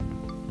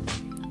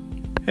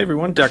Hey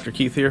everyone, Dr.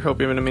 Keith here. Hope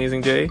you have an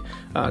amazing day.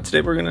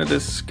 Today we're going to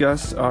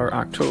discuss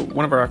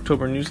one of our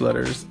October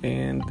newsletters,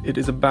 and it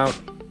is about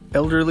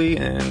elderly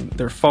and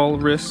their fall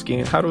risk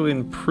and how to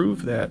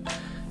improve that.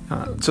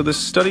 So this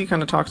study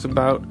kind of talks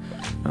about,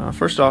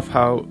 first off,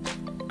 how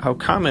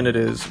common it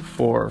is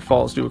for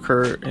falls to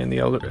occur in the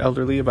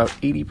elderly. About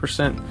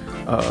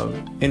 80%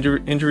 of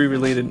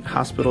injury-related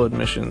hospital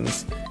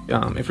admissions,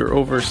 if you're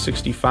over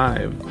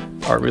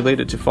 65, are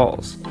related to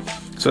falls.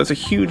 So that's a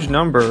huge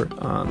number,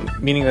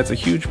 meaning that's a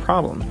huge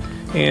problem.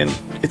 And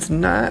it's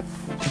not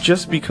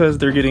just because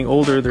they're getting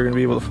older they're going to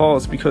be able to fall.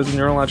 It's because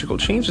neurological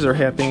changes are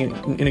happening.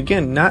 And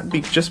again,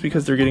 just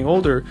because they're getting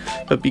older,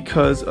 but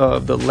because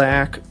of the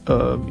lack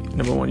of,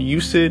 number one,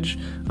 usage,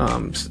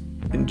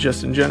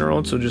 just in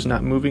general. So just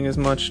not moving as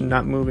much,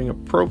 not moving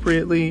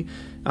appropriately,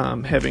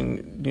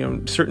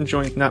 having, certain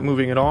joints not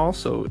moving at all.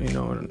 So,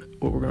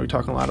 what we're going to be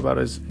talking a lot about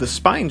is the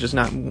spine just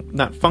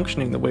not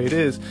functioning the way it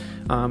is.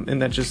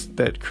 And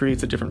that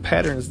creates a different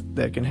patterns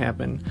that can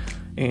happen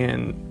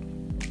and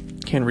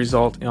can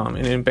result in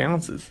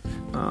imbalances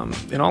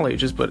in all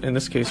ages, but in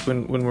this case,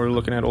 when we're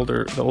looking at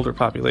the older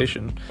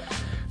population.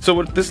 So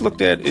what this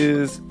looked at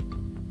is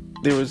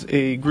there was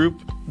a group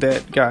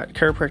that got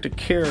chiropractic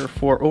care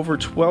for over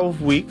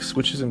 12 weeks,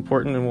 which is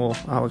important, and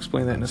I'll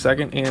explain that in a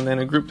second, and then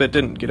a group that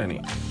didn't get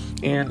any.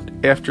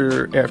 And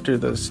after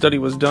the study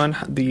was done,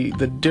 the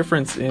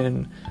difference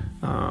in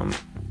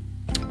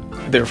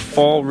their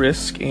fall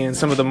risk and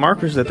some of the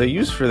markers that they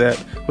used for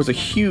that was a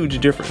huge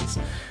difference.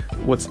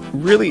 What's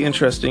really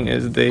interesting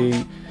is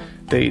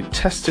they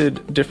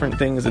tested different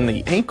things in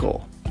the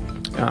ankle.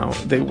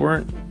 They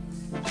weren't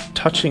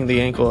touching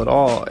the ankle at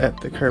all at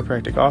the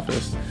chiropractic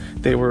office.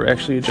 They were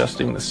actually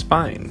adjusting the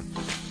spine.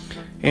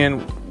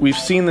 And we've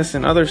seen this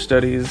in other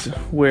studies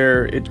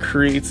where it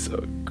creates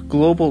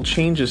global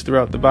changes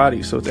throughout the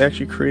body. So it's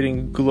actually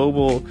creating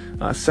global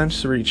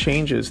sensory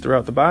changes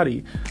throughout the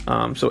body.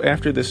 So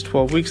after this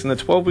 12 weeks, and the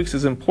 12 weeks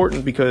is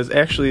important because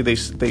actually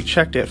they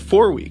checked at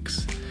 4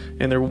 weeks,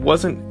 and there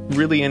wasn't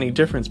really any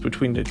difference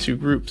between the two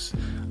groups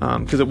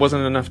because it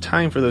wasn't enough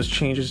time for those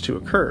changes to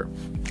occur.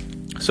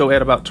 So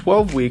at about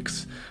 12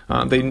 weeks,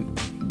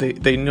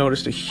 they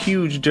noticed a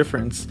huge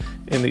difference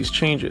in these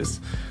changes.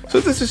 So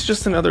this is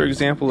just another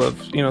example of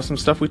some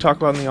stuff we talk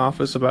about in the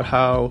office about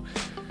how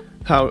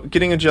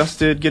getting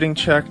adjusted, getting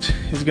checked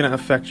is going to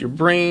affect your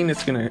brain.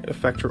 It's going to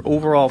affect your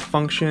overall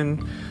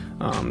function.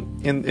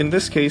 In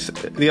this case,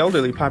 the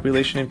elderly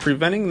population, and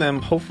preventing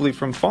them hopefully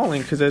from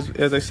falling, because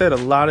as I said, a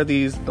lot of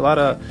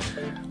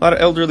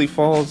elderly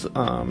falls,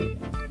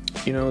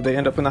 they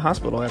end up in the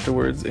hospital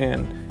afterwards.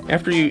 And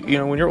after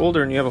when you're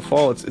older and you have a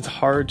fall, it's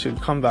hard to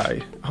come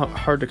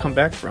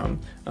back from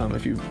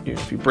if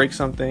you break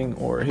something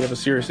or you have a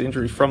serious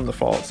injury from the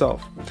fall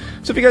itself.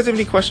 So if you guys have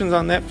any questions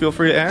on that, feel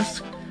free to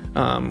ask.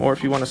 Or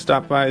if you want to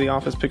stop by the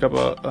office, pick up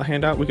a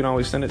handout, we can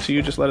always send it to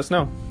you. Just let us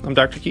know. I'm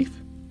Dr. Keith.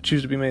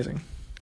 Choose to be amazing.